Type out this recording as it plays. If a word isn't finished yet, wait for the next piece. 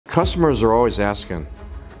Customers are always asking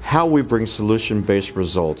how we bring solution-based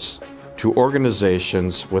results to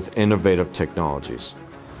organizations with innovative technologies.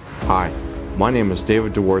 Hi, my name is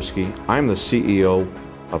David Dworsky. I'm the CEO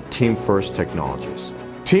of Team First Technologies.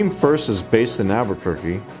 Team First is based in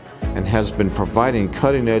Albuquerque and has been providing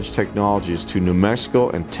cutting-edge technologies to New Mexico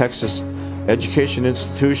and Texas education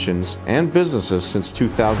institutions and businesses since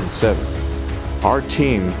 2007. Our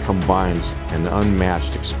team combines an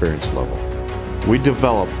unmatched experience level. We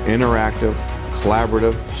develop interactive,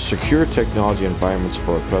 collaborative, secure technology environments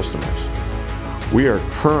for our customers. We are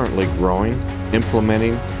currently growing,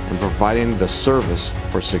 implementing, and providing the service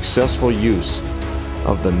for successful use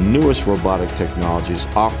of the newest robotic technologies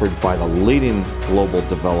offered by the leading global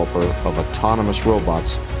developer of autonomous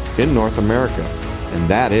robots in North America, and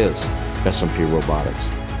that is S&P Robotics.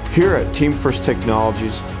 Here at Team First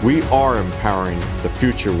Technologies, we are empowering the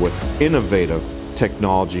future with innovative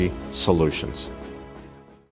technology solutions.